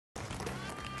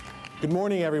Good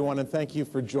morning, everyone, and thank you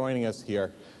for joining us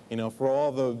here. You know, for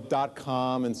all the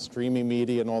 .com and streaming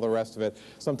media and all the rest of it,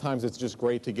 sometimes it's just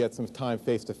great to get some time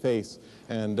face-to-face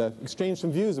and exchange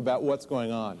some views about what's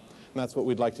going on. And that's what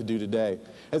we'd like to do today.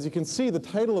 As you can see, the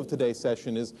title of today's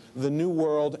session is The New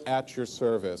World at Your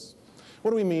Service.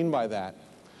 What do we mean by that?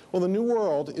 Well, the new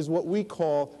world is what we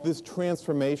call this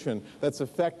transformation that's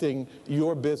affecting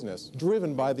your business,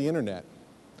 driven by the internet.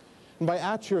 And by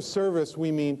at your service,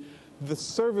 we mean the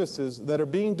services that are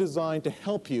being designed to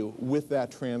help you with that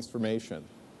transformation.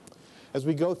 As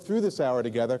we go through this hour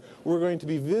together, we're going to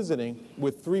be visiting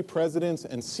with 3 presidents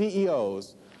and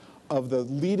CEOs of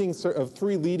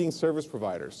three leading service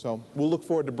providers. So we'll look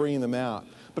forward to bringing them out.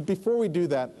 But before we do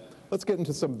that, let's get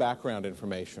into some background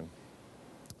information.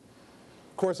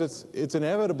 Of course, it's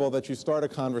inevitable that you start a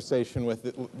conversation with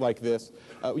it like this.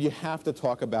 You have to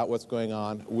talk about what's going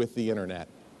on with the internet.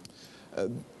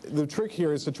 The trick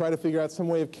here is to try to figure out some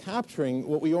way of capturing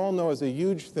what we all know is a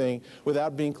huge thing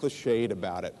without being cliched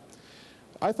about it.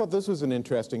 I thought this was an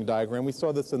interesting diagram. We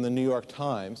saw this in the New York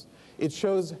Times. It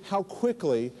shows how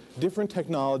quickly different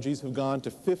technologies have gone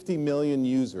to 50 million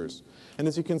users. And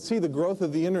as you can see, the growth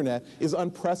of the internet is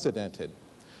unprecedented,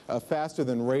 faster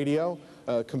than radio,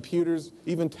 computers,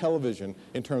 even television,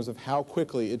 in terms of how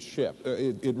quickly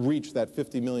it reached that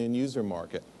 50 million user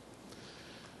market.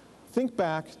 Think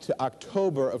back to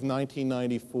October of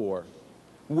 1994.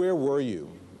 Where were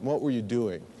you? What were you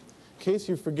doing? In case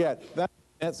you forget, that's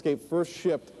when Netscape first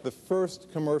shipped the first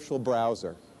commercial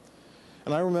browser.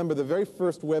 And I remember the very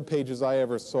first web pages I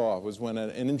ever saw was when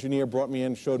an engineer brought me in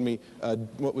and showed me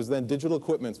what was then Digital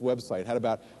Equipment's website. It had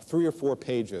about 3 or 4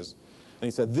 pages. And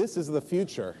he said, "This is the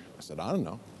future." I said, "I don't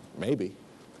know, maybe."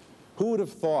 Who would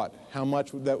have thought how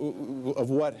much of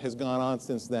what has gone on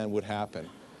since then would happen?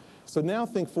 So now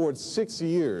think forward 6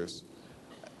 years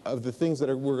of the things that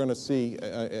we're going to see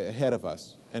ahead of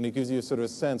us. And it gives you sort of a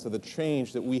sense of the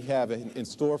change that we have in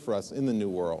store for us in the new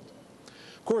world.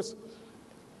 Of course,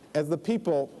 as the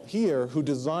people here who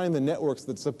design the networks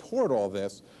that support all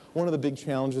this, one of the big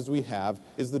challenges we have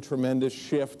is the tremendous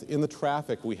shift in the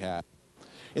traffic we have.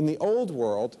 In the old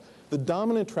world, the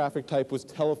dominant traffic type was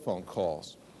telephone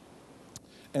calls.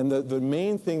 And the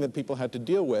main thing that people had to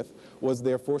deal with was,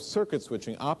 therefore, circuit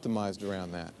switching optimized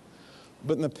around that.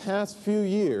 But in the past few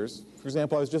years, for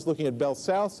example, I was just looking at Bell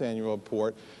South's annual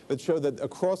report that showed that a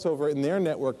crossover in their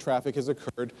network traffic has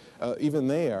occurred even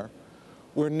there,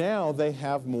 where now they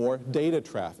have more data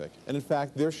traffic. And in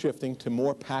fact, they're shifting to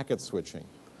more packet switching.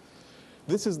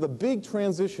 This is the big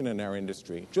transition in our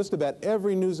industry. Just about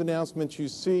every news announcement you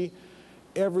see,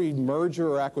 every merger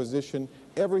or acquisition,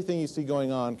 everything you see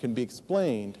going on can be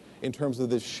explained in terms of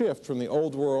this shift from the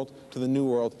old world to the new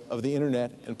world of the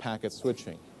internet and packet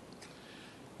switching.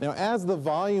 Now, as the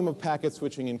volume of packet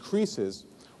switching increases,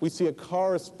 we see a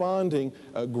corresponding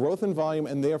growth in volume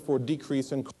and therefore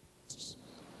decrease in costs.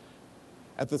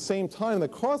 At the same time the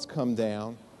costs come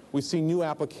down, we see new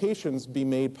applications be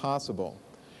made possible.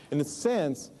 In a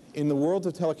sense, in the world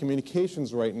of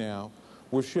telecommunications right now,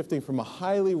 we're shifting from a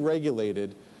highly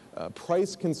regulated,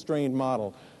 price-constrained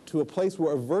model to a place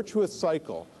where a virtuous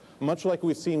cycle, much like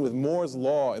we've seen with Moore's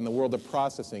law in the world of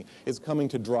processing, is coming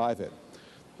to drive it.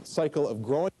 A cycle of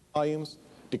growing volumes,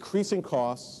 decreasing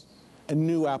costs, and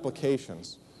new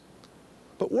applications.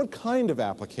 But what kind of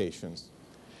applications?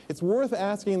 It's worth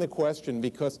asking the question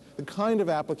because the kind of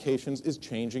applications is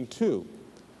changing too.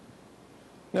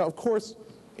 Now, of course,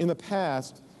 in the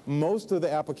past, most of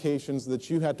the applications that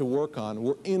you had to work on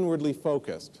were inwardly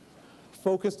focused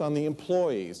on the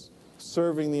employees,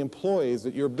 serving the employees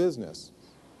at your business.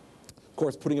 Of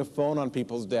course, putting a phone on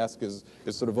people's desk is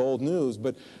sort of old news,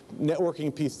 but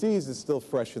networking PCs is still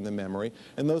fresh in the memory,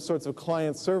 and those sorts of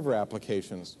client-server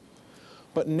applications.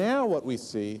 But now what we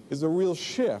see is a real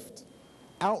shift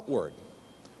outward,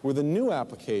 where the new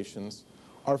applications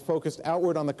are focused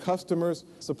outward on the customers,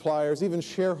 suppliers, even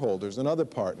shareholders and other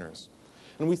partners.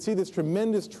 And we see this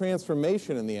tremendous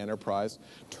transformation in the enterprise,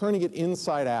 turning it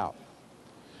inside out.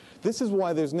 This is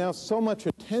why there's now so much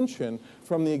attention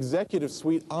from the executive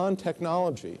suite on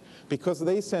technology, because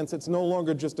they sense it's no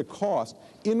longer just a cost,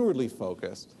 inwardly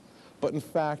focused, but in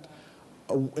fact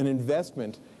an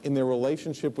investment in their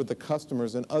relationship with the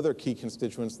customers and other key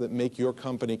constituents that make your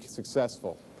company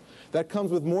successful. That comes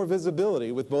with more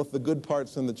visibility, with both the good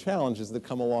parts and the challenges that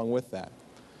come along with that.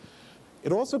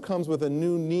 It also comes with a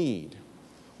new need.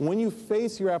 When you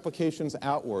face your applications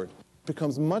outward, it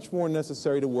becomes much more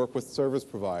necessary to work with service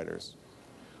providers.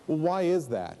 Well, why is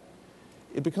that?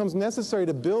 It becomes necessary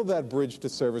to build that bridge to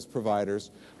service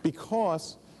providers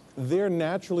because they're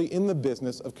naturally in the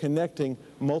business of connecting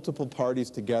multiple parties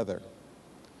together.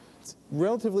 It's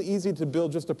relatively easy to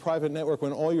build just a private network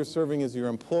when all you're serving is your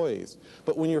employees.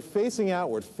 But when you're facing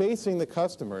outward, facing the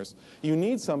customers, you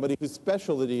need somebody whose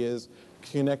specialty is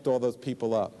to connect all those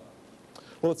people up.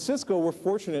 Well, at Cisco, we're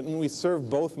fortunate and we serve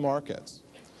both markets.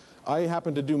 I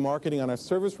happen to do marketing on our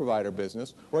service provider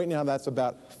business. Right now, that's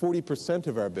about 40%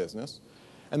 of our business.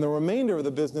 And the remainder of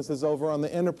the business is over on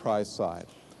the enterprise side.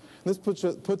 This puts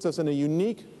us in a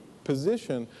unique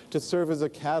position to serve as a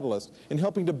catalyst in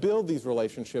helping to build these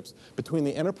relationships between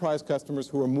the enterprise customers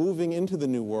who are moving into the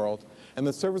new world and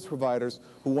the service providers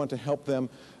who want to help them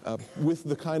with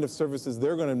the kind of services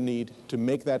they're going to need to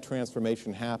make that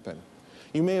transformation happen.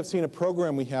 You may have seen a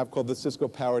program we have called the Cisco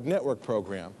Powered Network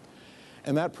Program.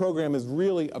 And that program is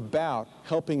really about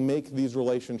helping make these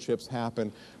relationships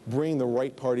happen, bring the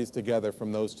right parties together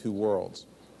from those two worlds.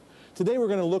 Today we're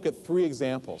going to look at 3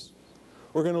 examples.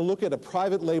 We're going to look at a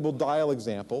private label dial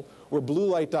example where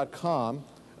BlueLight.com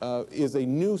is a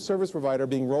new service provider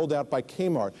being rolled out by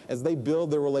Kmart as they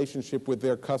build their relationship with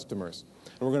their customers.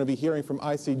 And we're going to be hearing from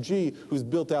ICG, who's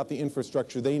built out the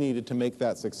infrastructure they needed to make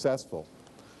that successful.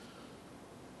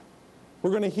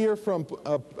 We're going to hear from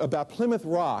about Plymouth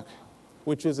Rock,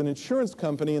 which is an insurance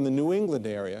company in the New England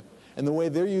area, and the way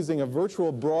they're using a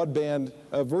virtual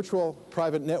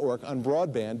private network on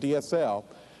broadband, DSL,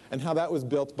 and how that was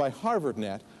built by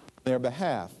HarvardNet on their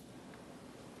behalf.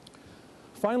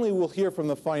 Finally, we'll hear from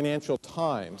the Financial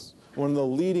Times, one of the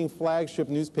leading flagship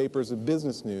newspapers of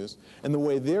business news, and the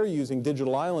way they're using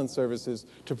digital island services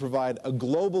to provide a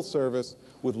global service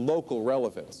with local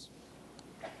relevance.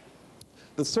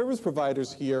 The service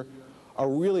providers here are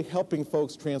really helping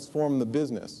folks transform the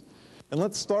business. And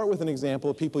let's start with an example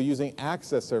of people using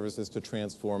access services to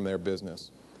transform their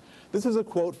business. This is a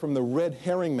quote from the Red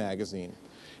Herring magazine.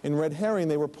 In Red Herring,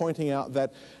 they were pointing out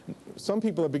that some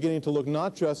people are beginning to look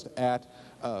not just at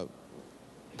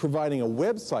providing a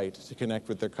website to connect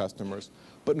with their customers,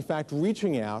 but in fact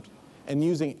reaching out and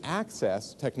using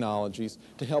access technologies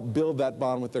to help build that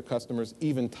bond with their customers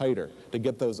even tighter, to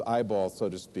get those eyeballs, so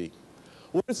to speak.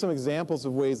 What are some examples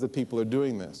of ways that people are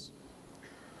doing this?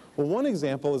 Well, one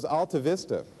example is Alta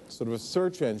Vista, sort of a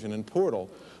search engine and portal,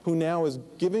 who now is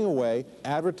giving away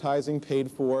advertising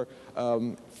paid for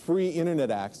free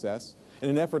internet access in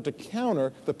an effort to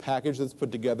counter the package that's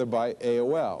put together by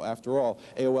AOL. After all,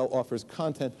 AOL offers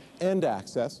content and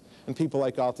access, and people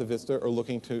like Alta Vista are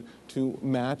looking to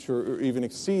match or even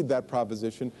exceed that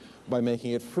proposition by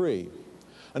making it free.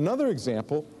 Another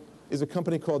example is a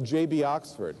company called JB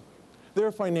Oxford. They're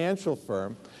a financial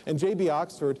firm, and JB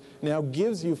Oxford now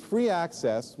gives you free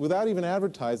access without even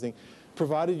advertising,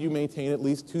 provided you maintain at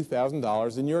least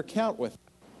 $2,000 in your account with them.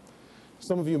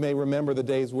 Some of you may remember the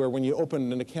days where when you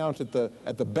opened an account at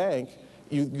the bank,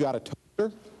 you got a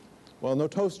toaster. Well, no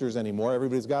toasters anymore.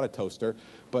 Everybody's got a toaster.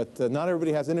 But not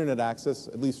everybody has internet access,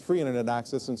 at least free internet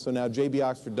access, and so now JB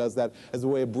Oxford does that as a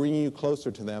way of bringing you closer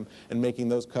to them and making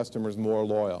those customers more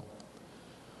loyal.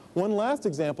 One last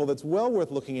example that's well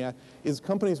worth looking at is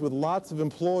companies with lots of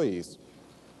employees.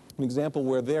 An example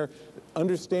where they're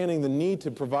understanding the need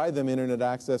to provide them internet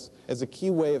access as a key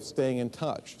way of staying in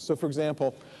touch. So for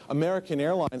example, American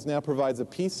Airlines now provides a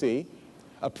PC,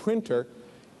 a printer,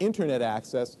 internet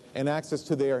access, and access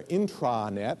to their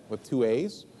intranet with 2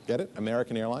 A's. Get it?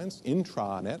 American Airlines,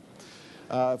 intranet,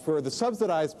 for the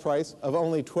subsidized price of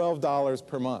only $12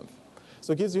 per month.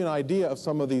 So it gives you an idea of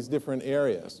some of these different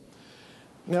areas.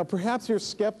 Now, perhaps you're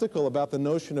skeptical about the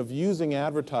notion of using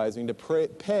advertising to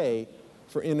pay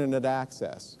for internet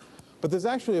access. But there's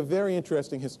actually a very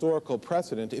interesting historical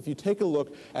precedent if you take a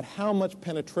look at how much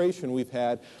penetration we've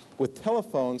had with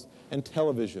telephones and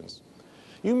televisions.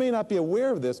 You may not be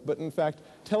aware of this, but in fact,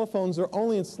 telephones are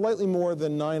only in slightly more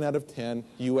than 9 out of 10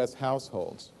 U.S.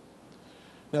 households.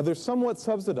 Now, they're somewhat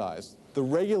subsidized. The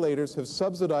regulators have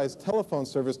subsidized telephone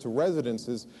service to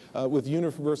residences with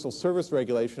universal service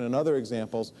regulation and other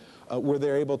examples where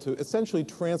they're able to essentially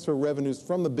transfer revenues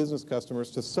from the business customers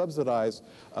to subsidize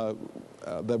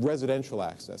the residential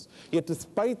access. Yet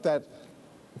despite that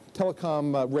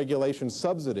telecom regulation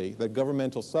subsidy, that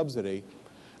governmental subsidy,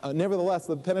 nevertheless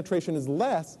the penetration is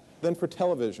less than for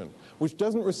television, which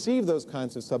doesn't receive those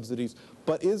kinds of subsidies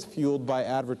but is fueled by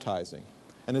advertising.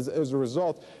 And as a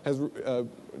result, has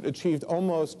achieved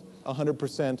almost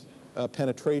 100%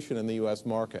 penetration in the U.S.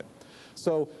 market.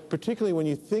 So particularly when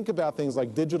you think about things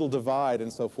like digital divide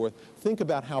and so forth, think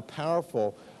about how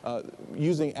powerful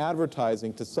using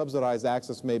advertising to subsidize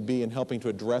access may be in helping to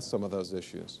address some of those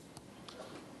issues.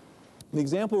 The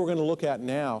example we're going to look at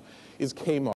now is Kmart.